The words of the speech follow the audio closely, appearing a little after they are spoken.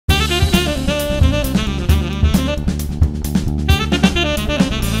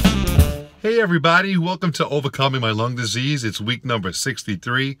everybody, welcome to Overcoming My Lung Disease. It's week number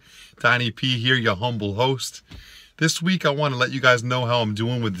 63. Tiny P here, your humble host. This week I want to let you guys know how I'm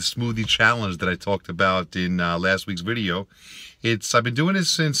doing with the smoothie challenge that I talked about in last week's video. I've been doing it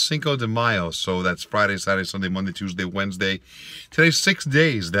since Cinco de Mayo, so that's Friday, Saturday, Sunday, Monday, Tuesday, Wednesday. Today's 6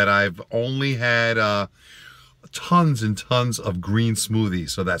 days that I've only had tons and tons of green smoothies.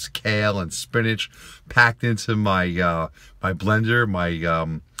 So that's kale and spinach packed into my my blender,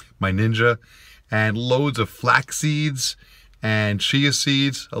 my Ninja, and loads of flax seeds and chia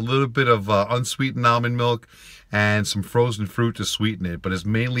seeds, a little bit of unsweetened almond milk, and some frozen fruit to sweeten it. But it's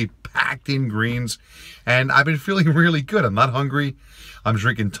mainly packed in greens, and I've been feeling really good. I'm not hungry. I'm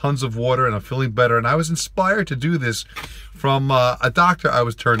drinking tons of water, and I'm feeling better. And I was inspired to do this from a doctor I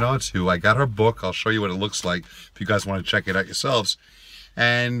was turned on to. I got her book. I'll show you what it looks like if you guys want to check it out yourselves.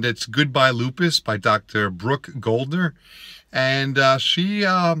 And it's Goodbye Lupus by Dr. Brooke Goldner. And she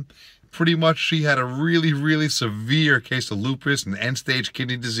had a really severe case of lupus and end-stage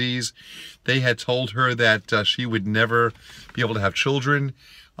kidney disease. They had told her that she would never be able to have children.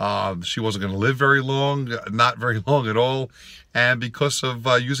 She wasn't going to live very long, not very long at all. And because of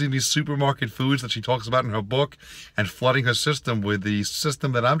using these supermarket foods that she talks about in her book and flooding her system with the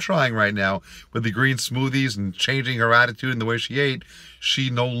system that I'm trying right now with the green smoothies and changing her attitude and the way she ate, she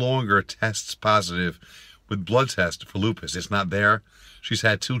no longer tests positive with blood test for lupus. It's not there. She's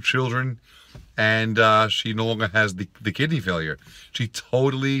had 2 children, and she no longer has the kidney failure. She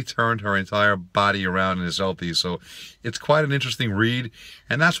totally turned her entire body around and is healthy. So it's quite an interesting read,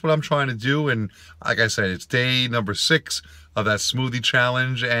 and that's what I'm trying to do. And like I said, it's day number 6 of that smoothie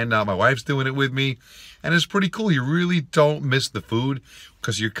challenge, and my wife's doing it with me, and it's pretty cool. You really don't miss the food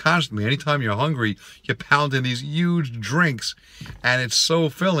because you're constantly, anytime you're hungry, you're pounding these huge drinks, and it's so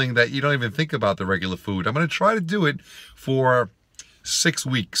filling that you don't even think about the regular food. I'm going to try to do it for 6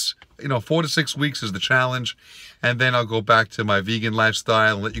 weeks. 4 to 6 weeks is the challenge, and then I'll go back to my vegan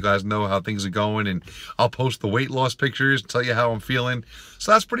lifestyle and let you guys know how things are going, and I'll post the weight loss pictures, tell you how I'm feeling.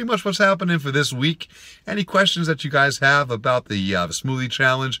 So that's pretty much what's happening for this week. Any questions that you guys have about the smoothie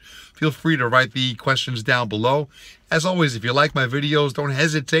challenge, feel free to write the questions down below. As always, if you like my videos, don't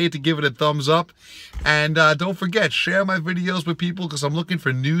hesitate to give it a thumbs up. And don't forget, share my videos with people because I'm looking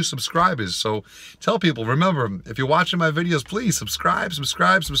for new subscribers. So tell people, remember, if you're watching my videos, please subscribe.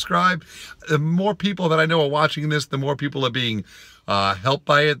 The more people that I know are watching this, the more people are being helped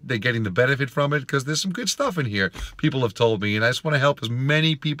by it. They're getting the benefit from it because there's some good stuff in here, people have told me, and I just want to help as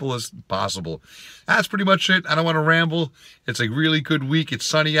many people as possible. That's pretty much it. I don't want to ramble. It's a really good week. It's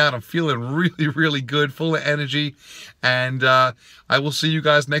sunny out. I'm feeling really good, full of energy, and I will see you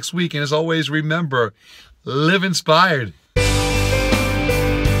guys next week. And as always, remember, live inspired.